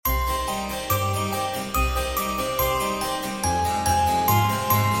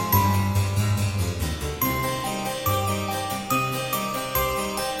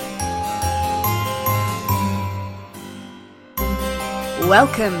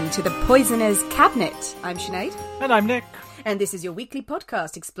Welcome to the Poisoner's Cabinet. I'm Sinead. And I'm Nick. And this is your weekly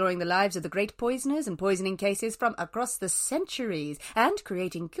podcast exploring the lives of the great poisoners and poisoning cases from across the centuries and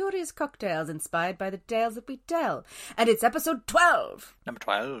creating curious cocktails inspired by the tales that we tell. And it's episode 12. Number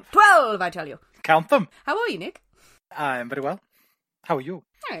 12. 12, I tell you. Count them. How are you, Nick? I'm very well. How are you?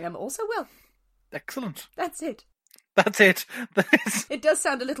 I am also well. Excellent. That's it. That's it. It does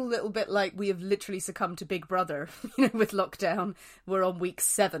sound a little bit like we have literally succumbed to Big Brother, with lockdown. We're on week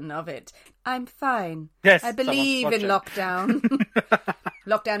 7 of it. I'm fine. Yes, I believe in lockdown.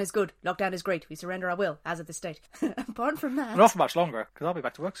 Lockdown is good. Lockdown is great. We surrender our will, as of this date. Apart from that... Not for much longer, because I'll be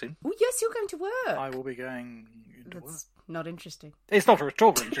back to work soon. Oh, yes, you're going to work. I will be going to work. That's not interesting. It's not at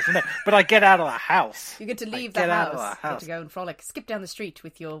all interesting, no. But I get out of the house. You get to leave the house. You get to go and frolic. Skip down the street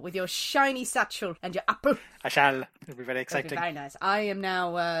with your shiny satchel and your apple. I shall. It'll be very exciting. It'll be very nice. I am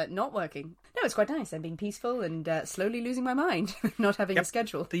now not working. No, it's quite nice. I'm being peaceful and slowly losing my mind, not having a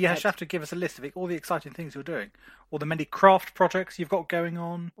schedule. You have to give us a list of all the exciting things you're doing. All the many craft projects you've got going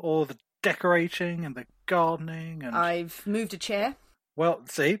on, all the decorating and the gardening. And I've moved a chair. Well,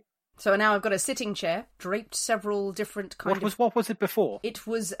 see... So now I've got a sitting chair, draped several different kinds of... What was it before? It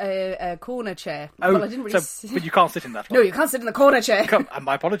was a corner chair. Oh, well, I didn't really... but you can't sit in that one. No, you can't sit in the corner chair.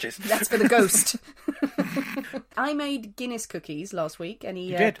 My apologies. That's for the ghost. I made Guinness cookies last week. And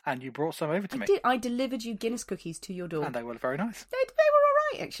You did, and you brought some over to me. I delivered you Guinness cookies to your door. And they were very nice. They were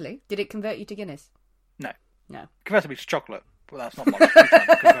all right, actually. Did it convert you to Guinness? No. No. Converted me to chocolate. Well, that's not much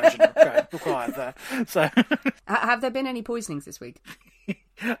conversion required there. So, have there been any poisonings this week?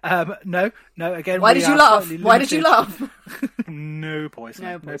 No. Again, why did you laugh? Why did you laugh? No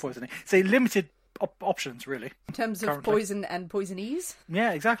poisoning. No poisoning. See, limited options really. In terms of currently. Poison and poisonees?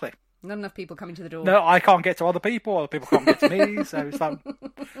 Yeah, exactly. Not enough people coming to the door. No, I can't get to other people. Other people can't get to me. So it's like,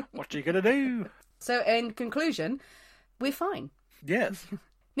 what are you gonna do? So, in conclusion, we're fine. Yes.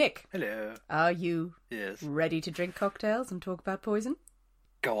 Nick. Hello. Are you ready to drink cocktails and talk about poison?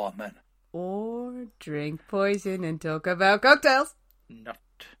 Go on then. Or drink poison and talk about cocktails? No.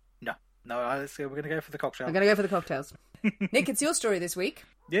 Let's go. We're going to go for the cocktail. I'm going to go for the cocktails. Nick, it's your story this week.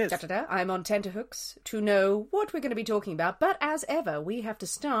 Yes. Da-da-da. I'm on tenterhooks to know what we're going to be talking about. But as ever, we have to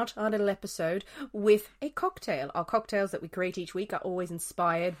start our little episode with a cocktail. Our cocktails that we create each week are always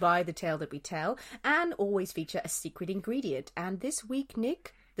inspired by the tale that we tell and always feature a secret ingredient. And this week,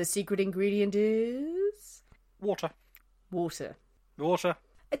 Nick, the secret ingredient is... Water.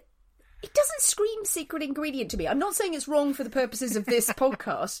 It doesn't scream secret ingredient to me. I'm not saying it's wrong for the purposes of this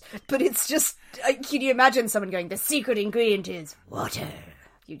podcast, but it's just... Can you imagine someone going, the secret ingredient is water?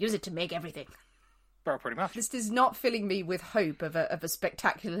 You use it to make everything. Well, pretty much. This is not filling me with hope of a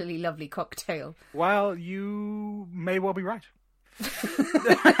spectacularly lovely cocktail. Well, you may well be right.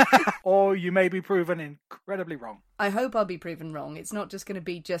 Or you may be proven incredibly wrong. I hope I'll be proven wrong. It's not just going to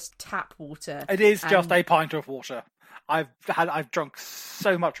be just tap water. It is just a pint of water. I've drunk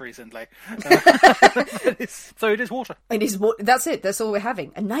so much recently. So it is water. It is. That's it. That's all we're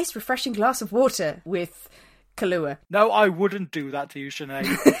having. A nice, refreshing glass of water with Kahlua. No, I wouldn't do that to you, Sinead.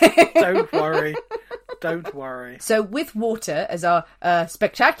 Don't worry. So with water as our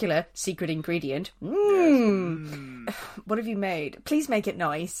spectacular secret ingredient. What have you made? Please make it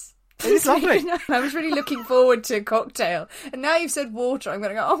nice. It's lovely. I was really looking forward to a cocktail, and now you've said water. I'm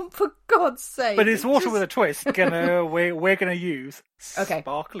going to go, oh, for God's sake! But it's water with a twist. We're gonna use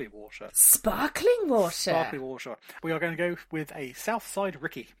sparkling water. Sparkling water. We are going to go with a Southside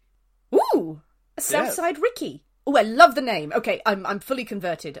Ricky. Ooh, a Southside Ricky. Oh, I love the name. Okay, I'm fully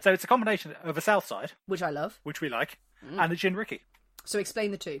converted. So it's a combination of a Southside, which I love, which we like, and a gin Ricky. So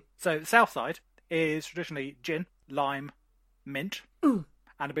explain the two. So Southside is traditionally gin, lime, mint. Ooh.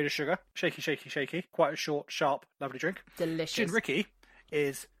 And a bit of sugar. Shaky. Quite a short, sharp, lovely drink. Delicious. Gin Ricky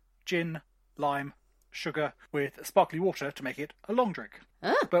is gin, lime, sugar with sparkly water to make it a long drink.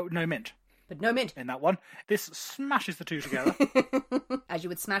 But no mint. In that one. This smashes the two together. As you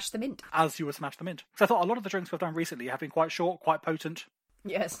would smash the mint. So I thought a lot of the drinks we've done recently have been quite short, quite potent.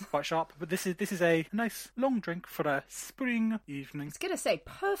 Yes. Quite sharp. But this is a nice long drink for a spring evening. I was going to say,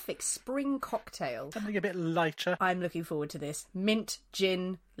 perfect spring cocktail. Something a bit lighter. I'm looking forward to this. Mint,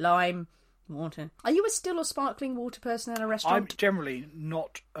 gin, lime, water. Are you a still or sparkling water person at a restaurant? I'm generally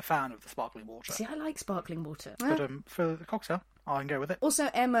not a fan of the sparkling water. See, I like sparkling water. But for the cocktail, I can go with it. Also,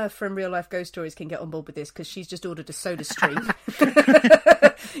 Emma from Real Life Ghost Stories can get on board with this because she's just ordered a soda stream.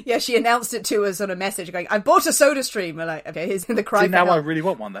 Yeah, she announced it to us on a message going, I bought a soda stream. We're like, okay, here's the cry. See, now I really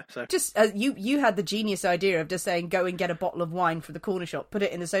want one though. So just you had the genius idea of just saying, go and get a bottle of wine from the corner shop, put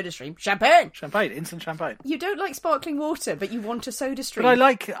it in the soda stream, champagne, instant champagne. You don't like sparkling water, but you want a soda stream. But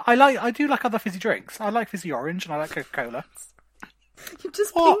I do like other fizzy drinks. I like fizzy orange and I like Coca-Cola. You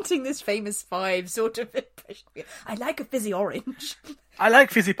just painting this famous five sort of impression. I like a fizzy orange. I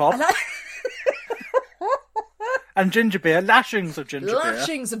like fizzy pop. And ginger beer, lashings of ginger beer.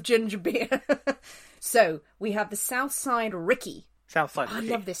 Lashings of ginger beer. So, we have the Southside Ricky. Southside Ricky.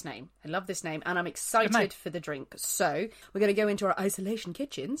 I love this name. And I'm excited for the drink. So, we're going to go into our isolation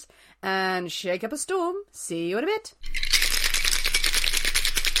kitchens and shake up a storm. See you in a bit.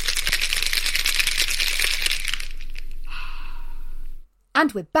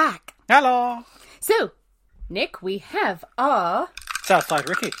 And we're back. Hello. So, Nick, we have our... Southside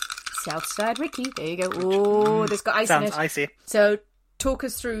Ricky. Southside Ricky. There you go. Oh, there's got ice in it. Sounds icy. So, talk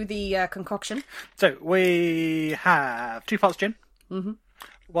us through the concoction. So, we have 2 parts gin.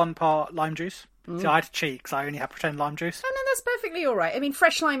 1 part lime juice. So I had to cheat because I only have pretend lime juice. Oh, no, that's perfectly all right. I mean,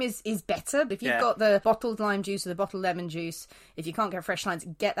 fresh lime is better. But if you've got the bottled lime juice or the bottled lemon juice, if you can't get fresh limes,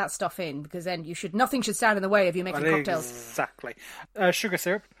 get that stuff in, because then nothing should stand in the way of you making cocktails. Exactly. Sugar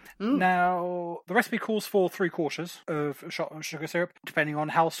syrup. Now, the recipe calls for 3/4 of a shot of sugar syrup, depending on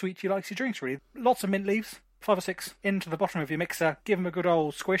how sweet you like your drinks, really. Lots of mint leaves. 5 or 6 into the bottom of your mixer, give them a good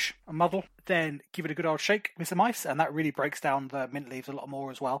old squish, a muddle, then give it a good old shake with some ice, and that really breaks down the mint leaves a lot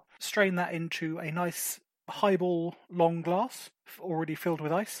more as well. Strain that into a nice highball long glass, already filled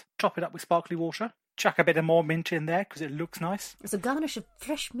with ice. Top it up with sparkly water. Chuck a bit of more mint in there because it looks nice. It's a garnish of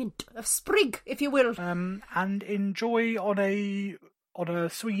fresh mint, a sprig, if you will. And enjoy on a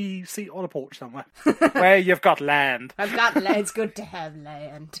swingy seat on a porch somewhere where you've got land. I've got land. It's good to have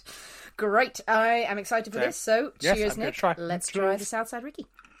land. Great. I am excited for this. So, cheers, Nick. Let's try the Southside Ricky.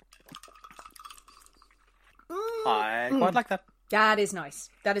 I quite like that. That is nice.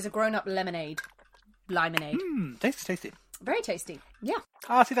 That is a grown-up lemonade. Limonade. Tasty. Very tasty. Yeah.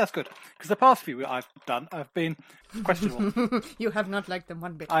 See, that's good. Because the past few I've done have been questionable. You have not liked them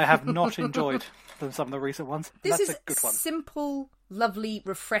one bit. I have not enjoyed some of the recent ones. This That's is a good one. Simple, lovely,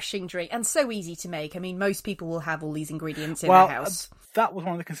 refreshing drink, and so easy to make. I mean, most people will have all these ingredients in their house. That was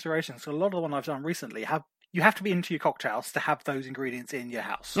one of the considerations. So a lot of the one I've done recently you have to be into your cocktails to have those ingredients in your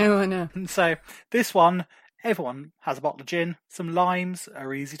house. Oh, I know. And so this one, everyone has a bottle of gin, some limes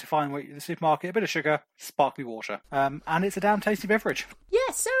are easy to find in the supermarket, a bit of sugar, sparkly water, and it's a damn tasty beverage.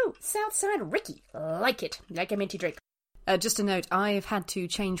 Yeah, so Southside Ricky, like it, like a minty drink. Just a note, I've had to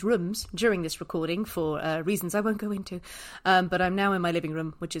change rooms during this recording for reasons I won't go into, but I'm now in my living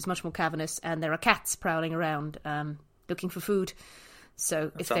room, which is much more cavernous, and there are cats prowling around looking for food.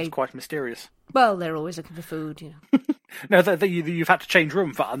 So that sounds quite mysterious. Well, they're always looking for food, you No, know. you've had to change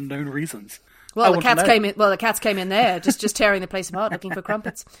room for unknown reasons. Well, the cats came in there, just tearing the place apart, looking for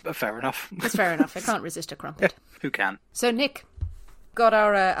crumpets. Fair enough. That's fair enough. I can't resist a crumpet. Who can? So, Nick, got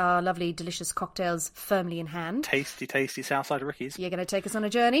our lovely, delicious cocktails firmly in hand. Tasty, tasty Southside Rickies. You're going to take us on a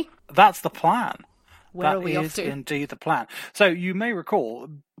journey? That's the plan. Where are we off to? That is indeed the plan. So you may recall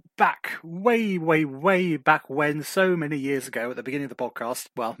back way back when, so many years ago at the beginning of the podcast,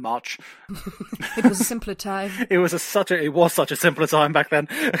 well, March. It was a simpler time. It was such a simpler time back then.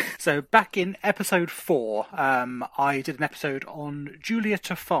 So back in episode 4, I did an episode on Julia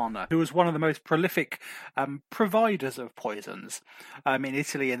Tofana, who was one of the most prolific providers of poisons in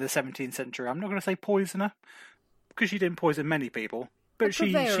Italy in the 17th century. I'm not going to say poisoner, because she didn't poison many people, but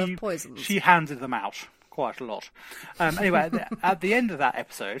she handed them out quite a lot. Anyway, at the end of that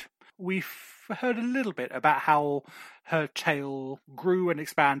episode, we heard a little bit about how her tale grew and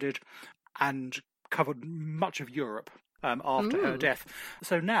expanded and covered much of Europe after her death.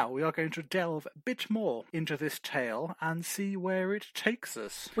 So now we are going to delve a bit more into this tale and see where it takes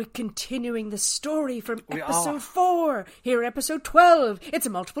us. We're continuing the story from episode 4. Here, episode 12. It's a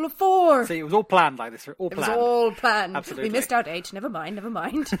multiple of 4. See, it was all planned like this. It was all planned. Absolutely. We missed out 8. Never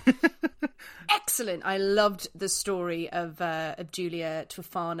mind. Excellent. I loved the story of Julia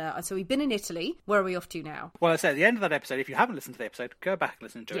Tofana. So we've been in Italy. Where are we off to now? Well, I said at the end of that episode, if you haven't listened to the episode, go back and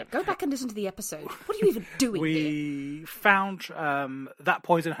listen to it. Go back and listen to the episode. What are you even doing We found that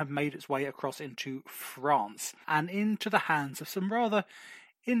poison had made its way across into France and into the hands of some rather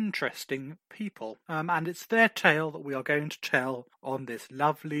interesting people. And it's their tale that we are going to tell on this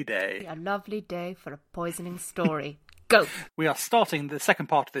lovely day. A lovely day for a poisoning story. Go. We are starting the second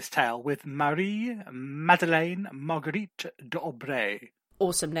part of this tale with Marie-Madeleine Marguerite d'Aubray.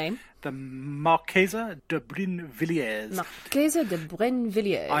 Awesome name. The Marquise de Brinvilliers. Marquise de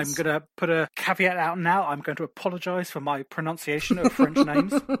Brinvilliers. I'm going to put a caveat out now. I'm going to apologise for my pronunciation of French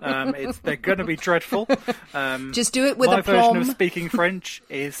names. They're going to be dreadful. Just do it with a aplomb. My version of speaking French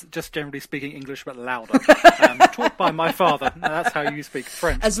is just generally speaking English but louder. Taught by my father. That's how you speak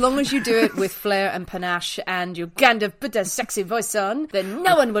French. As long as you do it with flair and panache and you kind of put a sexy voice on, then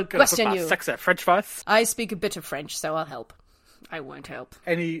no one will question you. Sexy French voice. I speak a bit of French, so I'll help. I won't help.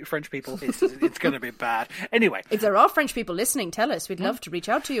 Any French people, it's going to be bad. Anyway. If there are French people listening, tell us. We'd love to reach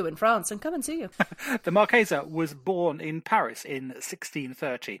out to you in France and come and see you. The Marquise was born in Paris in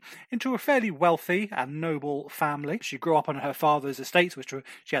 1630 into a fairly wealthy and noble family. She grew up on her father's estates,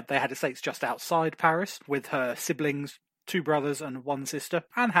 they had estates just outside Paris, with her siblings, 2 brothers and 1 sister,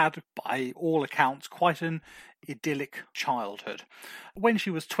 and had, by all accounts, quite an idyllic childhood. When she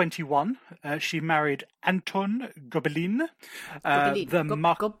was 21, she married Anton Gobelin.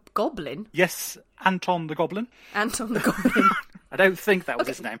 Goblin? Yes, Anton the Goblin. Anton the Goblin. I don't think that was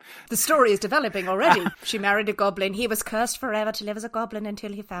his name. The story is developing already. She married a goblin. He was cursed forever to live as a goblin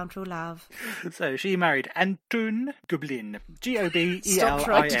until he found true love. So she married Anton Gobelin. Gobelin. Stop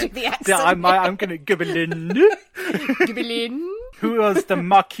trying to do the accent. I'm going to Gobelin. Gobelin. Who was the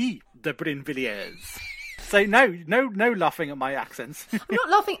Marquis de Brinvilliers. So no laughing at my accents. I'm not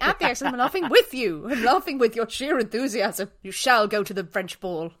laughing at the accent, I'm laughing with you. I'm laughing with your sheer enthusiasm. You shall go to the French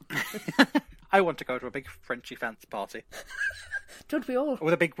ball. I want to go to a big Frenchy fancy party. Don't we all?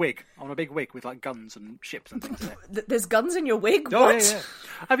 With a big wig. I want a big wig with like guns and ships and things in it. There's guns in your wig? Oh, what? Yeah.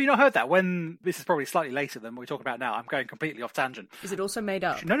 Have you not heard that? This is probably slightly later than what we talk about now. I'm going completely off tangent. Is it also made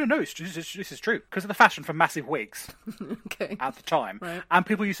up? No. This is true. Because of the fashion for massive wigs okay. at the time. Right. And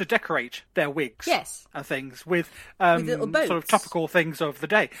people used to decorate their wigs and things with little boats. Sort of topical things of the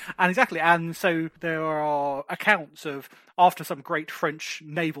day. And so there are accounts of after some great French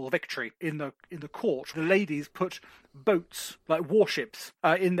naval victory in the court, the ladies put boats, like warships,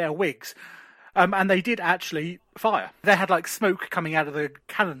 in their wigs. And they did actually fire. They had like smoke coming out of the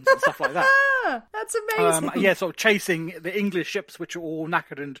cannons and stuff like that. That's amazing. Sort of chasing the English ships, which are all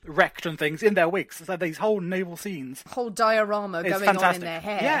knackered and wrecked and things, in their wigs. So these whole naval scenes. Whole diorama going fantastic. on in their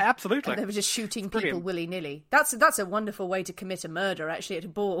hair. Yeah, absolutely. And they were just shooting people willy-nilly. That's a wonderful way to commit a murder, actually, at a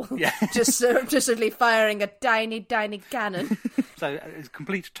ball. Yeah. just suddenly firing a tiny, tiny cannon. So it's a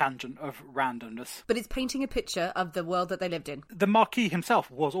complete tangent of randomness. But it's painting a picture of the world that they lived in. The Marquis himself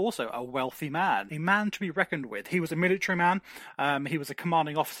was also a wealthy man, a man to be reckoned with. He was a military man. He was a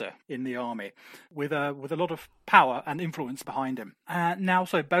commanding officer in the army with a lot of power and influence behind him. Now,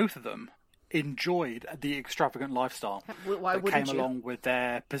 so both of them enjoyed the extravagant lifestyle that came along with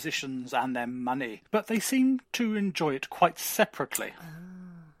their positions and their money. But they seemed to enjoy it quite separately.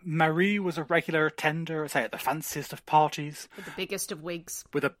 Marie was a regular attender, say, at the fanciest of parties. With the biggest of wigs.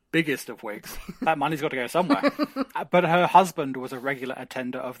 That money's got to go somewhere. But her husband was a regular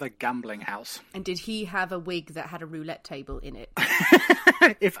attender of the gambling house. And did he have a wig that had a roulette table in it?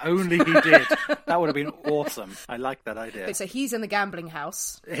 If only he did. That would have been awesome. I like that idea. Okay, so he's in the gambling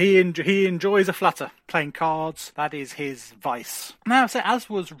house. He enjoys a flutter, playing cards. That is his vice. Now, so as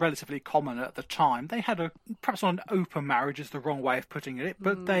was relatively common at the time, they had perhaps not an open marriage is the wrong way of putting it,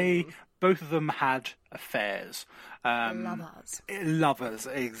 but both of them had affairs. Lovers,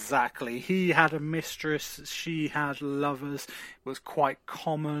 exactly. He had a mistress, she had lovers. It was quite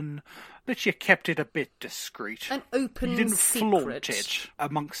common, but she kept it a bit discreet. An open You didn't secret. flaunt it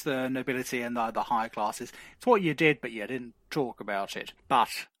amongst the nobility and the higher classes. It's what you did, but you didn't talk about it.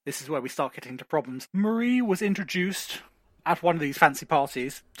 But this is where we start getting into problems. Marie was introduced at one of these fancy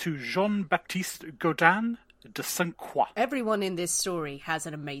parties to Jean-Baptiste Gaudin de Sainte-Croix. Everyone in this story has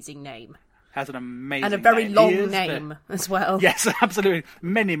an amazing name. Has an amazing and a very name. long name as well. Yes, absolutely.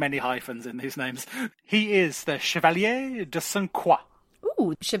 Many, many hyphens in his names. He is the Chevalier de Sainte-Croix.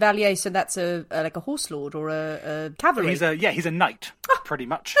 Ooh, Chevalier, so that's like a horse lord or a cavalry. He's a knight, pretty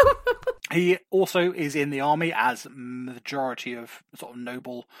much. He also is in the army, as majority of sort of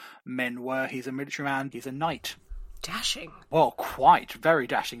noble men were. He's a military man. He's a knight. Dashing. Well, quite. Very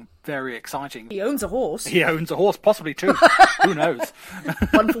dashing. Very exciting. He owns a horse. Possibly two. Who knows?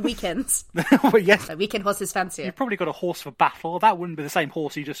 One for weekends. Well, yes. A weekend horse is fancier. You've probably got a horse for battle. That wouldn't be the same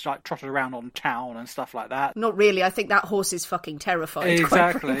horse you just like trotted around on town and stuff like that. Not really. I think that horse is fucking terrified.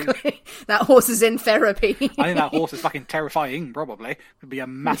 Exactly. That horse is in therapy. I think that horse is fucking terrifying, probably. Could be a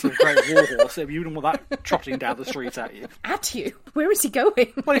massive great war horse. You wouldn't want that trotting down the street at you. At you? Where is he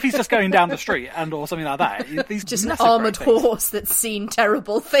going? Well, if he's just going down the street or something like that. He's just an armoured horse that's seen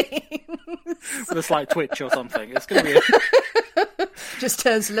terrible things. With a slight twitch or something. It's going to be just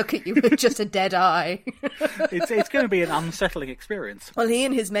turns to look at you with just a dead eye. It's going to be an unsettling experience. Well, he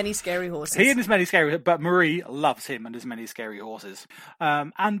and his many scary horses. But Marie loves him and his many scary horses.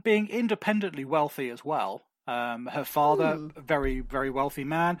 And being independently wealthy as well. Her father, very, very wealthy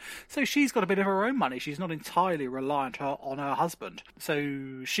man. So she's got a bit of her own money. She's not entirely reliant on her husband.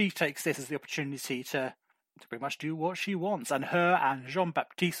 So she takes this as the opportunity to pretty much do what she wants. And her and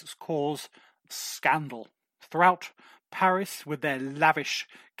Jean-Baptiste's cause scandal throughout Paris with their lavish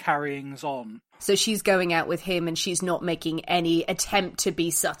carryings on. So she's going out with him and she's not making any attempt to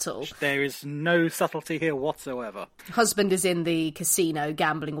be subtle. There is no subtlety here whatsoever. Husband is in the casino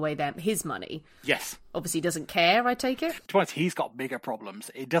gambling away his money. Yes. Obviously doesn't care, I take it? To be honest, he's got bigger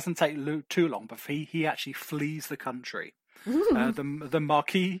problems. It doesn't take too long before he actually flees the country. The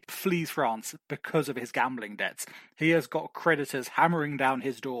Marquis flees France because of his gambling debts. He has got creditors hammering down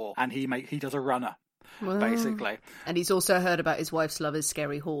his door, and he does a runner. Basically. And he's also heard about his wife's lover's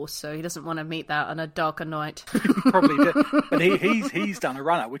scary horse, so he doesn't want to meet that on a darker night. Probably did. But he's done a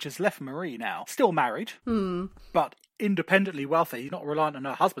runner, which has left Marie now. Still married, but independently wealthy. He's not reliant on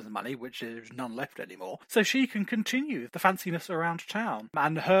her husband's money, which is none left anymore. So she can continue the fanciness around town.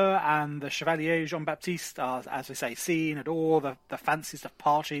 And her and the Chevalier Jean-Baptiste are, as we say, seen at all the fancies of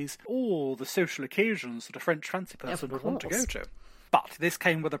parties, all the social occasions that a French fancy person would want to go to. But this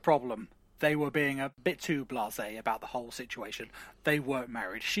came with a problem. They were being a bit too blasé about the whole situation. They weren't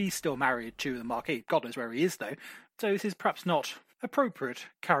married. She's still married to the Marquis. God knows where he is, though. So this is perhaps not appropriate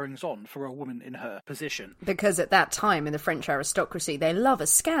carryings on for a woman in her position. Because at that time in the French aristocracy, they love a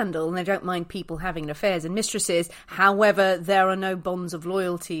scandal and they don't mind people having affairs and mistresses. However, there are no bonds of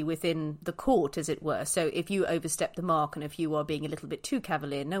loyalty within the court, as it were. So if you overstep the mark and if you are being a little bit too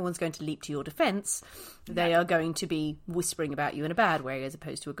cavalier, no one's going to leap to your defence. They are going to be whispering about you in a bad way as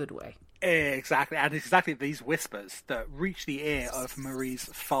opposed to a good way. Exactly, and it's exactly these whispers that reach the ear of Marie's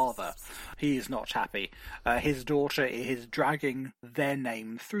father. He is not happy. His daughter is dragging their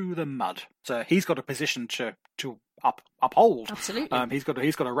name through the mud. So he's got a position to uphold. Absolutely.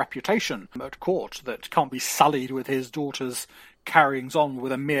 He's got a reputation at court that can't be sullied with his daughter's carryings on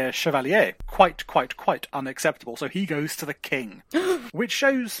with a mere chevalier. Quite unacceptable. So he goes to the king, which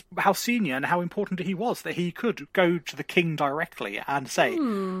shows how senior and how important he was, that he could go to the king directly and say,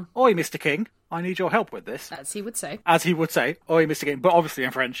 "Oi, Mr. King, I need your help with this." As he would say. "Oi, Mr. King." But obviously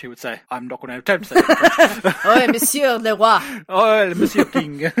in French he would say, I'm not going to attempt to say it. "Oi, Monsieur le Roi." "Oi, Monsieur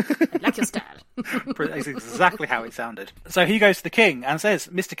King." I like your style. That's exactly how it sounded. So he goes to the king and says,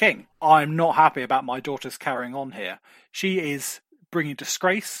 "Mr. King, I'm not happy about my daughter's carrying on here. She is bringing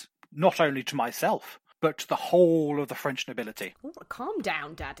disgrace not only to myself, but to the whole of the French nobility." Oh, calm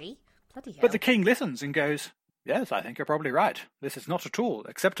down, Daddy. Bloody hell. But the king listens and goes, "Yes, I think you're probably right. This is not at all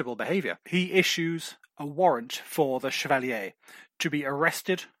acceptable behaviour." He issues a warrant for the Chevalier to be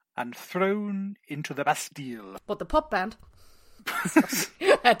arrested and thrown into the Bastille. What, the pop band?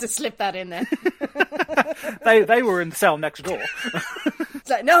 Had to slip that in there. They were in the cell next door. It's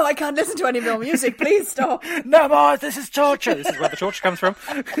like, no, I can't listen to any more music. Please stop. No more, this is torture. This is where the torture comes from.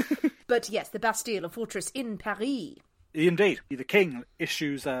 But yes, the Bastille, a fortress in Paris. Indeed. The king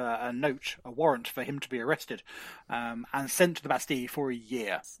issues a warrant for him to be arrested and sent to the Bastille for a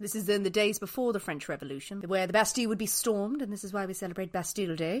year. This is in the days before the French Revolution, where the Bastille would be stormed, and this is why we celebrate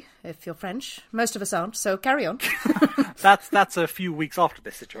Bastille Day, if you're French. Most of us aren't, so carry on. That's a few weeks after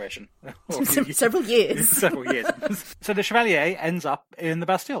this situation. Several years. Several years. So the Chevalier ends up in the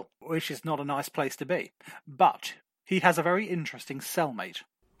Bastille, which is not a nice place to be. But he has a very interesting cellmate.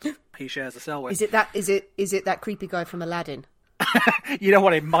 He shares a cell with. Is it that creepy guy from Aladdin? You know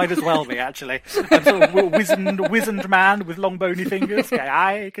what? It might as well be, actually. A sort of wizened man with long bony fingers. Yeah,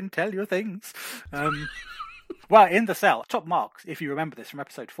 I can tell you things. Well, in the cell, top marks, if you remember this from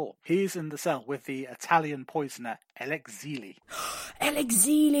episode 4, he's in the cell with the Italian poisoner Alexili.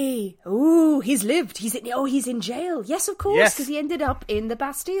 Alexili! Ooh, he's lived. He's in jail. Yes, of course, because he ended up in the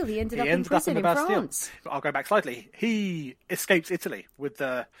Bastille. He ended up in prison in France. I'll go back slightly. He escapes Italy with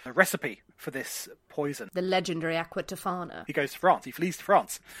the recipe for this poison. The legendary Aqua Tofana. He goes to France. He flees to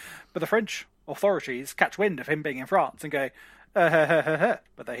France. But the French authorities catch wind of him being in France and go,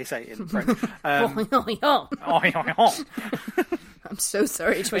 but they say in French. I'm so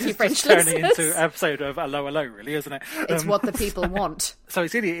sorry to any French listeners. It's turning into an episode of Allo Allo, really, isn't it? It's what the people want. So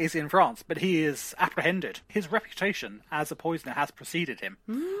Exili is in France, but he is apprehended. His reputation as a poisoner has preceded him.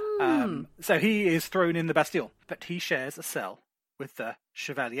 So he is thrown in the Bastille, but he shares a cell with the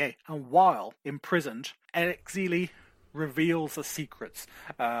Chevalier. And while imprisoned, Exili reveals the secrets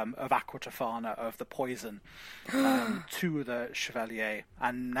of Aqua Tofana, of the poison, to the Chevalier.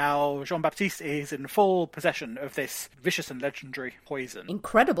 And now Jean-Baptiste is in full possession of this vicious and legendary poison.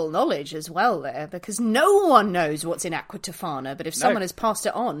 Incredible knowledge as well there, because no one knows what's in Aqua Tofana, but if someone has passed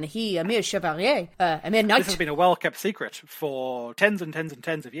it on, a mere Chevalier, a mere knight. This has been a well-kept secret for tens and tens and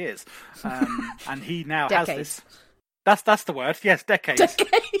tens of years. And he now has this. That's the word. Yes, decades.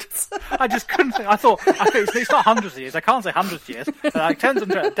 Decades. I just couldn't think. I thought it's not hundreds of years. I can't say hundreds of years. Like tens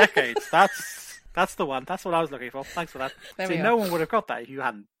and decades. That's the one. That's what I was looking for. Thanks for that. See, no one would have got that if you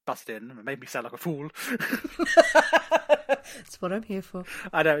hadn't busted in and made me sound like a fool. That's what I'm here for.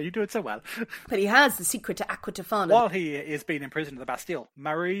 I know, you do it so well. But he has the secret to Aqua Tofana. While he is being imprisoned at the Bastille,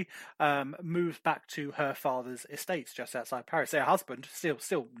 Marie moves back to her father's estates just outside Paris. Her husband,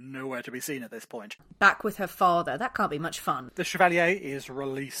 still nowhere to be seen at this point. Back with her father. That can't be much fun. The Chevalier is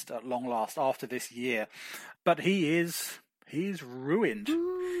released at long last after this year, but he's ruined.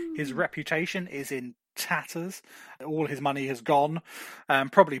 His reputation is in tatters. All his money has gone,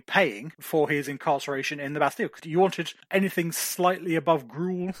 probably paying for his incarceration in the Bastille. You wanted anything slightly above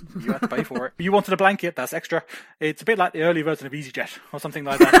gruel, you had to pay for it. You wanted a blanket, that's extra. It's a bit like the early version of EasyJet or something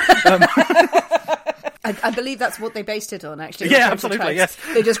like that. I believe that's what they based it on, actually. Yeah, absolutely, yes.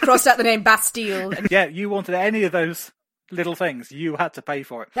 They just crossed out the name Bastille. Yeah, you wanted any of those little things, you had to pay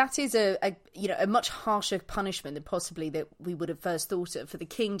for it. That is a much harsher punishment than possibly that we would have first thought of, for the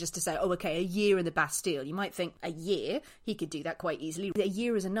king just to say, oh, okay, a year in the Bastille. You might think a year, he could do that quite easily. A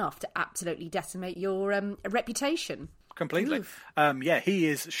year is enough to absolutely decimate your reputation. Completely. He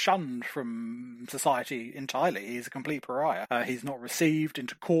is shunned from society entirely. He's a complete pariah. He's not received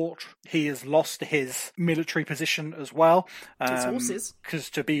into court. He has lost his military position as well. His horses. Because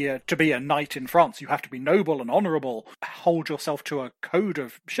to be a knight in France, you have to be noble and honourable, hold yourself to a code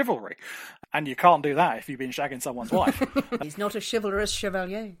of chivalry. And you can't do that if you've been shagging someone's wife. He's not a chivalrous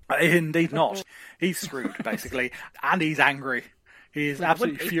chevalier. Indeed not. He's screwed, basically. And he's angry. He is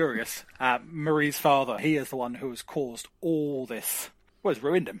absolutely furious at Marie's father. He is the one who has caused all this. Well, it's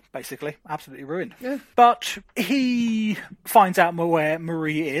ruined him, basically. Absolutely ruined. Yeah. But he finds out where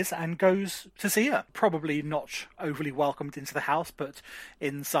Marie is and goes to see her. Probably not overly welcomed into the house, but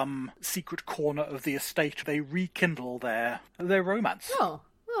in some secret corner of the estate, they rekindle their romance.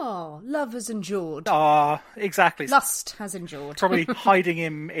 Oh, love has endured. Exactly. Lust has endured. Probably hiding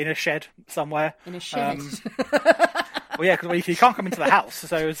him in a shed somewhere. In a shed. Well, yeah, because he can't come into the house,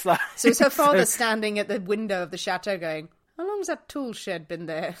 so it's like... So is her father standing at the window of the chateau going, how long's that tool shed been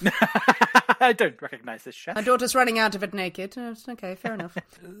there? I don't recognise this shed. My daughter's running out of it naked. Oh, okay, fair enough.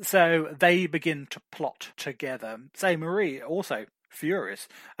 So they begin to plot together. Say, Marie also furious.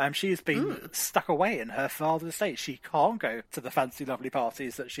 She has been stuck away in her father's estate. She can't go to the fancy, lovely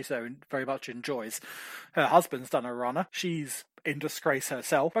parties that she so very much enjoys. Her husband's done a runner. She's in disgrace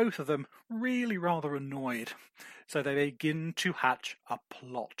herself. Both of them really rather annoyed. So they begin to hatch a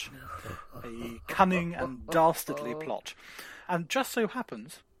plot. A cunning and dastardly plot. And just so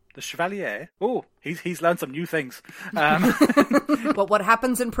happens, the Chevalier... Oh, he's learned some new things. But what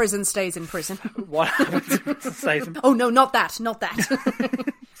happens in prison stays in prison. What happens in prison stays in prison. Oh, no, not that.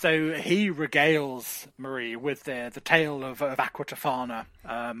 So he regales Marie with the tale of Aqua Tofana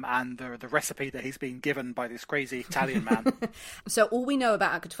and the recipe that he's been given by this crazy Italian man. So all we know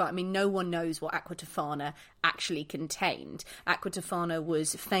about Aqua Tofana, I mean, no one knows what Aqua Tofana actually contained. Aqua Tofana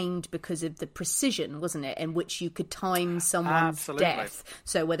was famed because of the precision, wasn't it, in which you could time someone's death.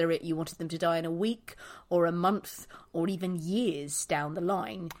 So whether you wanted them to die in a week or a month or even years down the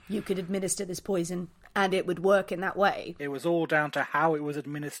line, you could administer this poison and it would work in that way. It was all down to how it was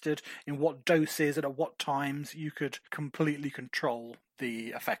administered, in what doses and at what times. You could completely control the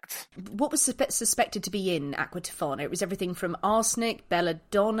effects. What was suspected to be in Aqua Tofana? It was everything from arsenic,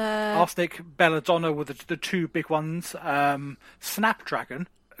 belladonna... Arsenic, belladonna were the two big ones. Snapdragon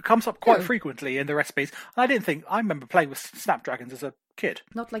comes up quite frequently in the recipes. And I remember playing with snapdragons as a kid.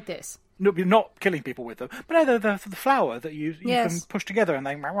 Not like this. No, you're not killing people with them. But no, the flower that you can push together and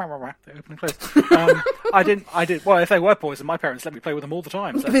they open and close. I didn't. Well, if they were poison, my parents let me play with them all the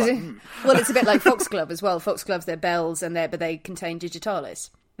time. So Well, it's a bit like Foxglove as well. Foxgloves, they're bells but they contain digitalis.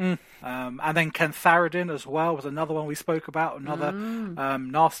 And then cantharidin as well was another one we spoke about. Another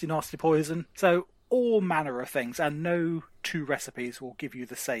nasty poison. So all manner of things, and no two recipes will give you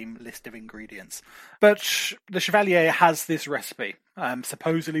the same list of ingredients. But the Chevalier has this recipe,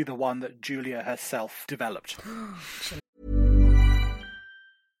 supposedly the one that Julia herself developed.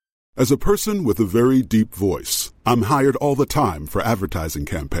 As a person with a very deep voice, I'm hired all the time for advertising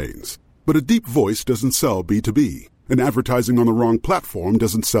campaigns. But a deep voice doesn't sell B2B, and advertising on the wrong platform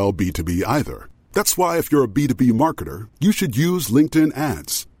doesn't sell B2B either. That's why if you're a B2B marketer, you should use LinkedIn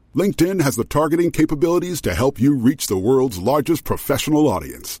ads. LinkedIn has the targeting capabilities to help you reach the world's largest professional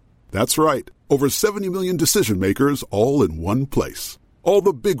audience. That's right, over 70 million decision makers all in one place. All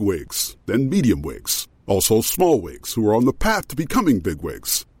the big wigs, then medium wigs, also small wigs who are on the path to becoming big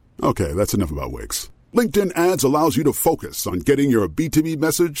wigs. Okay, that's enough about wigs. LinkedIn ads allows you to focus on getting your B2B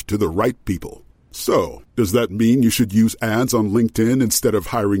message to the right people. So, does that mean you should use ads on LinkedIn instead of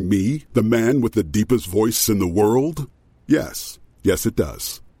hiring me, the man with the deepest voice in the world? Yes. Yes, it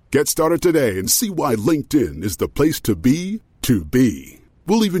does. Get started today and see why LinkedIn is the place to be to be.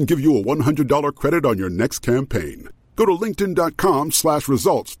 We'll even give you a $100 credit on your next campaign. Go to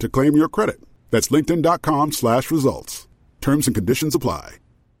linkedin.com/results to claim your credit. That's linkedin.com/results. Terms and conditions apply.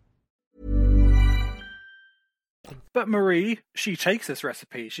 But Marie, she takes this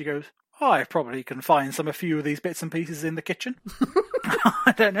recipe. She goes, I probably can find a few of these bits and pieces in the kitchen.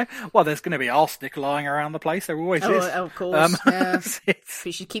 I don't know. Well, there's going to be arsenic lying around the place. There always is. Oh, of course. Yeah.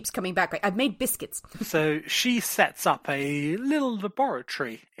 It's... She keeps coming back. I've made biscuits. So she sets up a little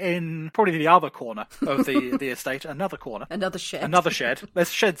laboratory in probably the other corner of the estate. Another corner. Another shed. Another shed.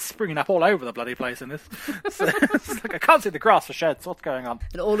 There's sheds springing up all over the bloody place in this. So, it's like, I can't see the grass for sheds. What's going on?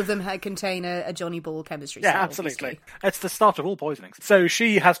 And all of them contain a Johnny Ball chemistry. Yeah, cell, absolutely. obviously. It's the start of all poisonings. So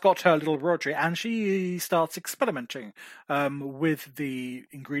she has got her little laboratory and she starts experimenting with the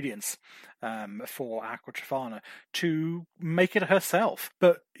ingredients for Aqua Tofana to make it herself.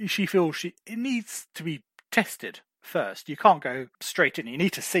 But she feels it needs to be tested first. You can't go straight in. You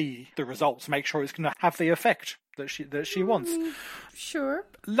need to see the results, make sure it's going to have the effect that she wants. Sure.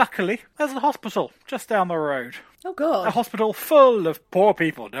 Luckily, there's a hospital just down the road. Oh, God. A hospital full of poor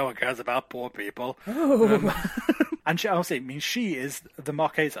people. No one cares about poor people. Oh. And she is the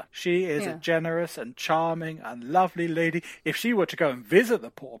Marquise. She is a generous and charming and lovely lady. If she were to go and visit the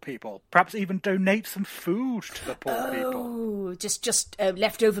poor people, perhaps even donate some food to the poor people. Oh, just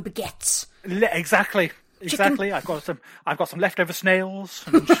leftover baguettes. Exactly. Exactly. I've got some leftover snails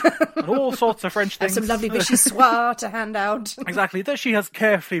and all sorts of French things. Some lovely vichyssoise to hand out. Exactly. That she has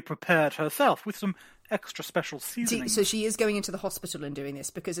carefully prepared herself with some extra special seasoning. So she is going into the hospital and doing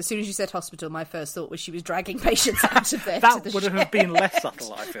this, because as soon as you said hospital, my first thought was she was dragging patients out of there. That would have been less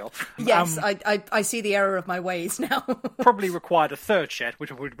subtle, I feel. Yes, I see the error of my ways now. Probably required a third shed, which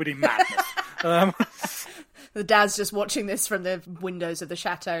would be madness. The dad's just watching this from the windows of the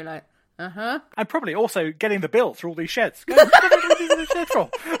chateau, like, And probably also getting the bill through all these sheds. What are these sheds for?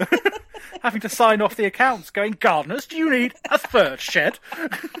 Having to sign off the accounts, going, gardeners, do you need a third shed?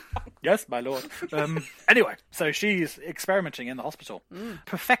 Yes, my lord. Anyway, so she's experimenting in the hospital,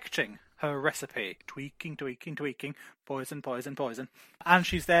 perfecting her recipe, tweaking, poison. And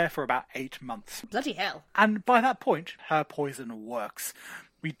she's there for about 8 months. Bloody hell. And by that point, her poison works.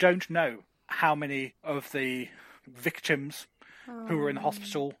 We don't know how many of the victims who were in the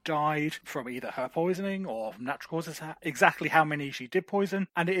hospital died from either her poisoning or natural causes, exactly how many she did poison.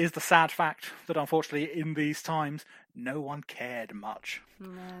 And it is the sad fact that unfortunately in these times no one cared much.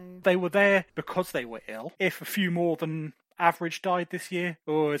 No. They were there because they were ill. If a few more than average died this year,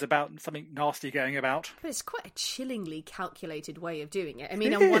 or is about something nasty going about. But it's quite a chillingly calculated way of doing it. I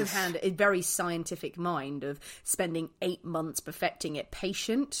mean, on one hand, a very scientific mind of spending 8 months perfecting it,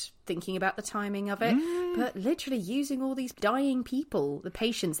 patient, thinking about the timing of it, but literally using all these dying people, the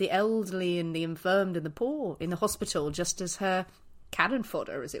patients, the elderly and the infirmed and the poor in the hospital, just as her cannon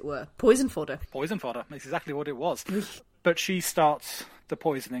fodder, as it were. Poison fodder. Poison fodder. That's exactly what it was. But she starts the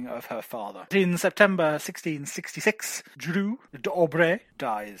poisoning of her father. In September 1666, Drew d'Aubray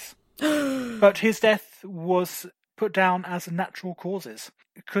dies. But his death was put down as natural causes,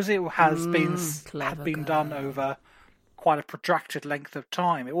 because it has been done over quite a protracted length of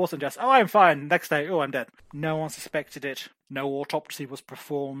time. It wasn't just, I'm fine, next day, I'm dead. No one suspected it. No autopsy was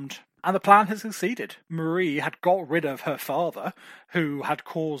performed. And the plan has succeeded. Marie had got rid of her father, who had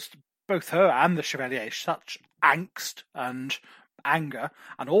caused both her and the Chevalier such angst and anger,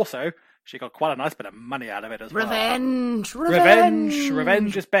 and also she got quite a nice bit of money out of it as well. Revenge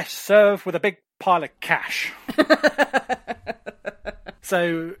is best served with a big pile of cash.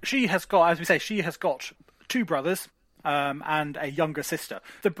 So she has got, as we say, she has got 2 brothers and a younger sister.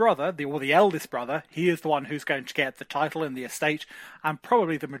 The brother, the eldest brother, he is the one who's going to get the title and the estate and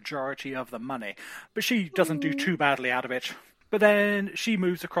probably the majority of the money. But she doesn't do too badly out of it. But then she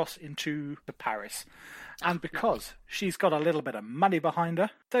moves across into Paris. And because she's got a little bit of money behind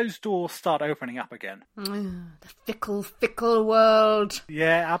her, those doors start opening up again. The fickle, fickle world.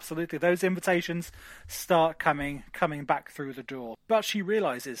 Yeah, absolutely. Those invitations start coming back through the door. But she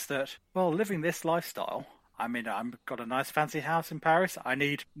realises that, well, living this lifestyle, I mean, I've got a nice fancy house in Paris. I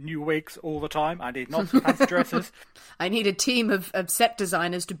need new wigs all the time. I need lots of fancy dresses. I need a team of set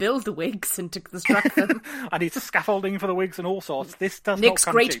designers to build the wigs and to construct them. I need scaffolding for the wigs and all sorts. This does not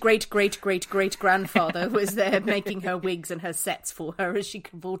come cheap. Nick's great-great-great-great-grandfather was there making her wigs and her sets for her as she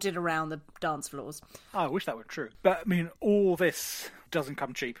cavorted around the dance floors. I wish that were true. But, I mean, all this doesn't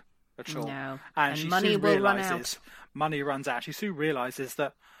come cheap at all. No. And she money soon will realises, run out. Money runs out. She soon realises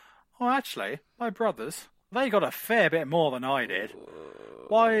that, actually, my brothers, they got a fair bit more than I did.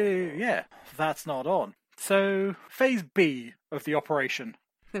 Why, yeah, that's not on. So, phase B of the operation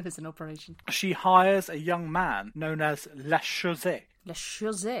There was an operation. She hires a young man known as Le Chaussee. Le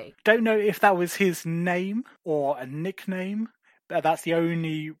Chaussee. Don't know if that was his name or a nickname, but that's the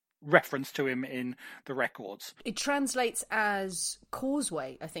only reference to him in the records. It translates as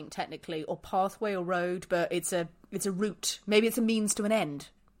causeway, I think, technically, or pathway or road, but it's a route. Maybe it's a means to an end.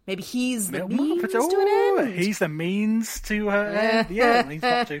 Maybe he's the means to an end. He's the means to her end. Yeah, means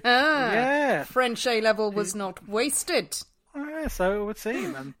not to. Yeah. French A-level was not wasted. So it would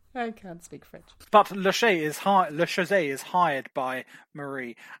seem. And I can't speak French. but Le Chaussee is hired by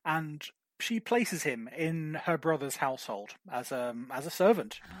Marie, and she places him in her brother's household as a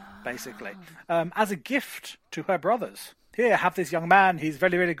servant, basically, as a gift to her brothers. Here, have this young man. He's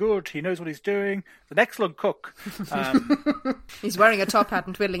very, very good. He knows what he's doing. He's an excellent cook. He's wearing a top hat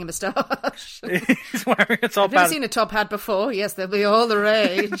and twiddling a moustache. He's wearing a top hat. I've never seen a top hat before. Yes, they'll be all the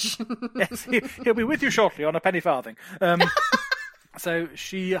rage. Yes, he'll be with you shortly on a penny farthing. So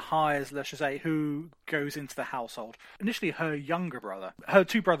she hires Le Chaussee, who goes into the household. Initially, her younger brother. Her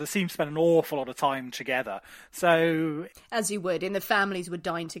two brothers seem to spend an awful lot of time together. So, as you would, in the families would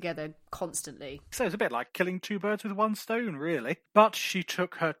dine together constantly. So it's a bit like killing two birds with one stone, really. But she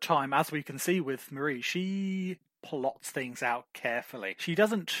took her time, as we can see with Marie. She plots things out carefully. She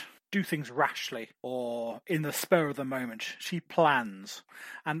doesn't do things rashly or in the spur of the moment. She plans.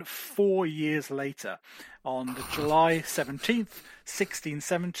 And 4 years later, on July 17th,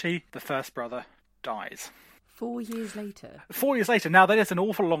 1670, the first brother dies. 4 years later? 4 years later. Now, that is an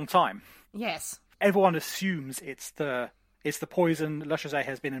awful long time. Yes. Everyone assumes it's the poison. Le Chaussee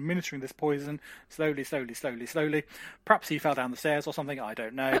has been administering this poison slowly. Perhaps he fell down the stairs or something. I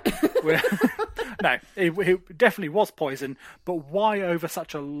don't know. No, it definitely was poison. But why over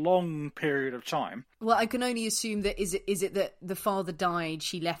such a long period of time? Well, I can only assume that is it that the father died,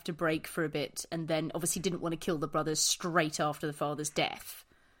 she left a break for a bit, and then obviously didn't want to kill the brothers straight after the father's death.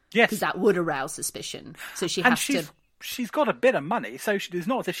 Yes. Because that would arouse suspicion. So she has to... She's got a bit of money, so it's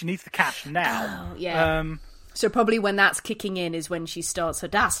not as if she needs the cash now. Oh, yeah. So probably when that's kicking in is when she starts her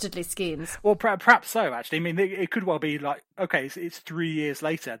dastardly schemes. Well, perhaps so, actually. I mean, it could well be like, okay, it's 3 years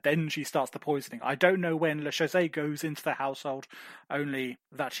later, then she starts the poisoning. I don't know when Le Chaussee goes into the household, only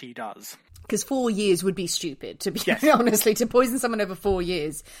that she does. Because 4 years would be stupid, to be honestly, to poison someone over 4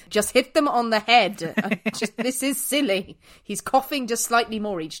 years. Just hit them on the head. This is silly. He's coughing just slightly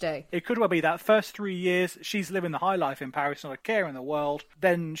more each day. It could well be that first 3 years, she's living the high life in Paris, not a care in the world.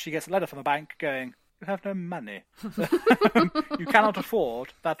 Then she gets a letter from the bank going, "You have no money. You cannot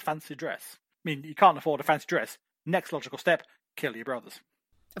afford that fancy dress." I mean, you can't afford a fancy dress. Next logical step, kill your brothers.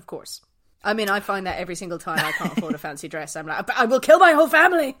 Of course. I mean, I find that every single time I can't afford a fancy dress, I'm like, I will kill my whole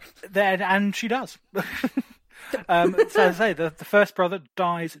family! And she does. So as I say, the first brother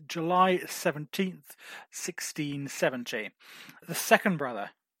dies July 17th, 1670. The second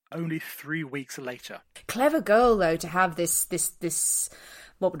brother, only 3 weeks later. Clever girl, though, to have this,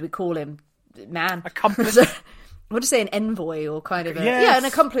 what would we call him? Man. Accomplice. What do you say, an envoy or kind of an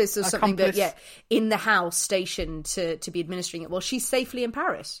accomplice or something that, in the house stationed to be administering it. Well, she's safely in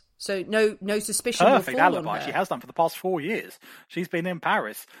Paris. So no suspicion will fall alibi on her. She has done for the past 4 years. She's been in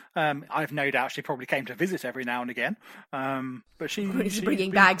Paris. I've no doubt she probably came to visit every now and again. But she's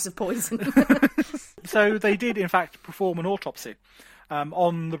bringing bags of poison. So they did, in fact, perform an autopsy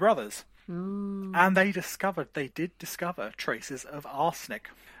on the brothers. And they did discover traces of arsenic.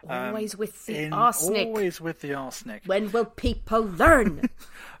 Always with the arsenic. Always with the arsenic. When will people learn?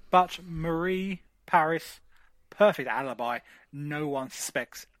 But Marie, Paris, perfect alibi. No one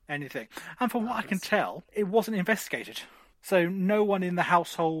suspects anything. And from what I can tell, it wasn't investigated. So no one in the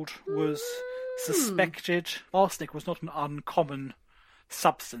household was suspected. Arsenic was not an uncommon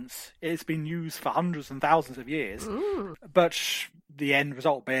substance. It's been used for hundreds and thousands of years. But the end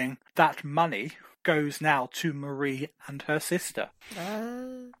result being that money goes now to Marie and her sister.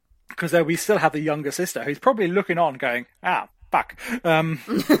 Because we still have the younger sister who's probably looking on going, fuck.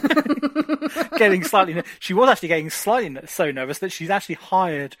 She was actually getting slightly so nervous that she's actually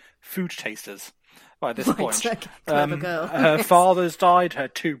hired food tasters by this point. Like a clever girl. Her father's died, her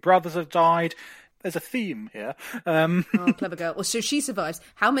two brothers have died. There's a theme here. Clever girl. Well, so she survives.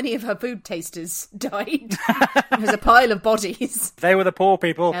 How many of her food tasters died? There's a pile of bodies. They were the poor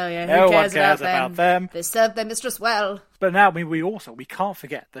people. Oh, yeah. No one cares about them. They served their mistress well. But now we can't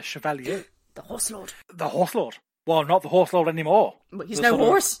forget the Chevalier. The Horse Lord. The Horse Lord. Well, not the Horse Lord anymore. Well, he's no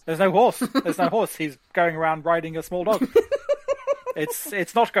horse? There's no horse. There's no horse. He's going around riding a small dog.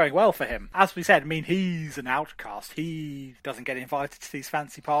 It's not going well for him. As we said, I mean, he's an outcast. He doesn't get invited to these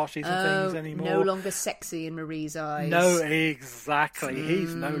fancy parties and things anymore. No longer sexy in Marie's eyes. No, exactly.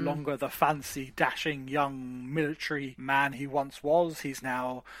 He's no longer the fancy, dashing, young military man he once was. He's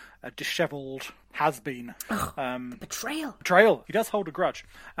now a dishevelled has-been. Betrayal. He does hold a grudge,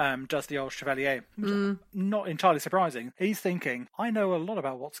 does the old Chevalier. Not entirely surprising. He's thinking, I know a lot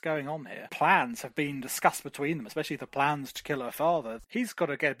about what's going on here. Plans have been discussed between them, especially the plans to kill her father. He's got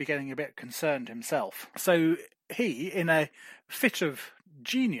to be getting a bit concerned himself. So he, in a fit of